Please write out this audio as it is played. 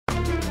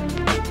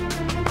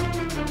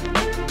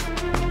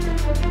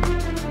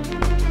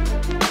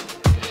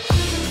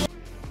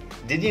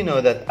Did you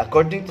know that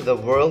according to the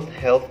World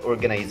Health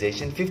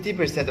Organization,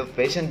 50% of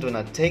patients do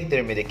not take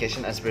their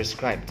medication as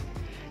prescribed?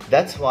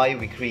 That's why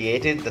we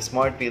created the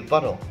Smart Pill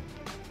bottle.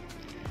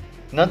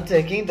 Not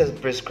taking the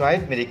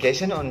prescribed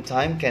medication on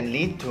time can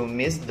lead to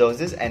missed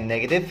doses and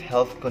negative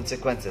health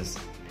consequences.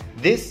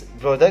 This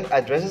product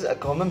addresses a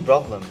common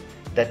problem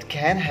that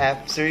can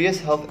have serious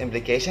health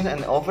implications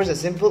and offers a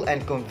simple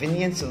and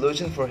convenient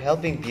solution for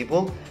helping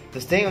people to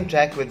stay on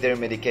track with their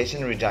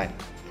medication regime.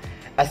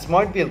 A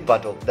Smart Pill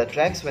bottle that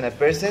tracks when a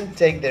person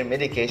takes their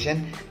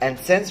medication and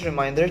sends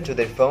reminders to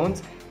their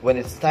phones when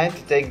it's time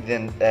to take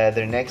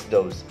their next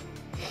dose.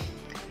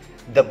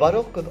 The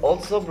bottle could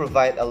also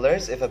provide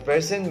alerts if a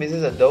person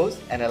misses a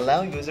dose and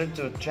allow users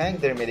to track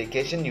their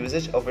medication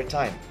usage over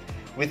time.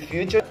 With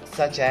features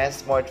such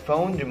as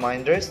smartphone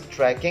reminders,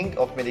 tracking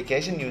of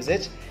medication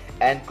usage,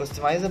 and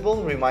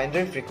customizable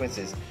reminder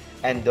frequencies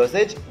and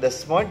dosage, the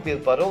Smart Pill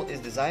bottle is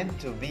designed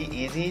to be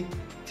easy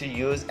to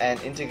use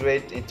and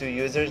integrate into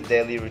users'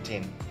 daily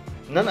routine.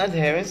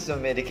 Non-adherence to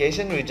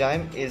medication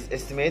regime is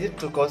estimated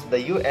to cost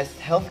the US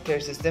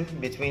healthcare system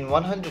between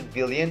 $100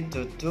 billion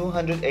to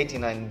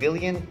 $289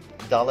 billion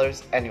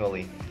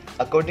annually,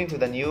 according to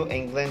the New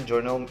England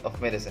Journal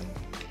of Medicine.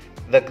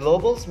 The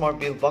global Smart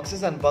Pill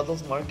boxes and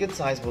bottles market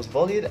size was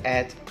valued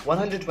at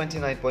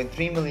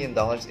 $129.3 million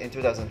in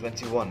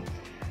 2021.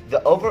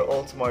 The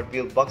overall Smart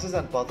Pill boxes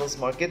and bottles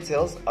market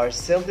sales are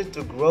slated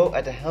to grow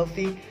at a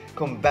healthy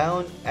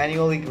compound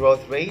annual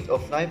growth rate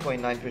of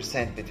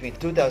 9.9% between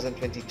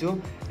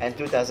 2022 and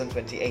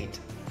 2028,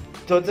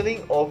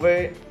 totaling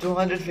over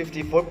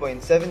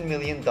 $254.7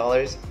 million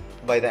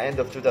by the end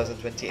of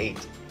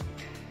 2028.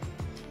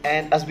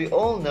 And as we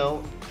all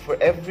know, for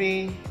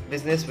every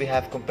business we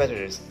have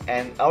competitors,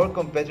 and our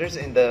competitors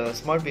in the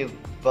Smart Pill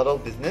bottle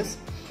business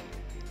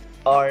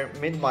are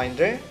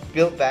MedMinder,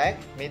 PillPack,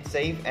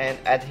 MedSafe, and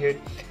Adhere.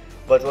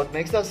 But what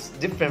makes us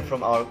different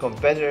from our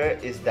competitor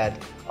is that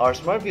our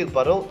Smart Pill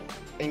bottle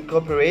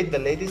incorporate the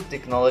latest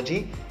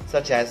technology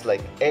such as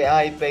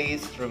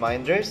AI-based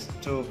reminders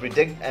to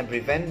predict and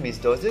prevent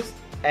missed doses,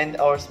 and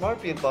our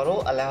Smart Pill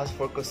bottle allows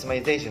for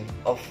customization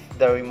of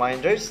the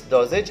reminders,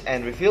 dosage,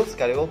 and refill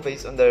schedule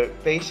based on the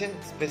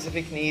patient's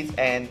specific needs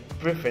and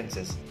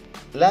preferences.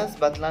 Last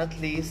but not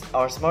least,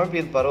 our Smart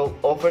Pill bottle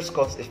offers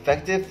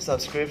cost-effective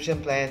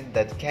subscription plan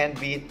that can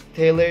be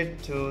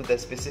tailored to the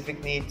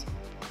specific needs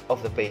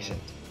of the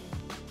patient.